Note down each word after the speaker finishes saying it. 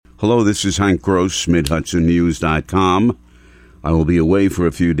Hello, this is Hank Gross, MidHudsonNews.com. I will be away for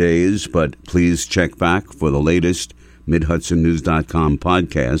a few days, but please check back for the latest MidHudsonNews.com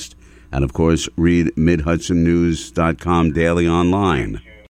podcast, and of course, read MidHudsonNews.com daily online.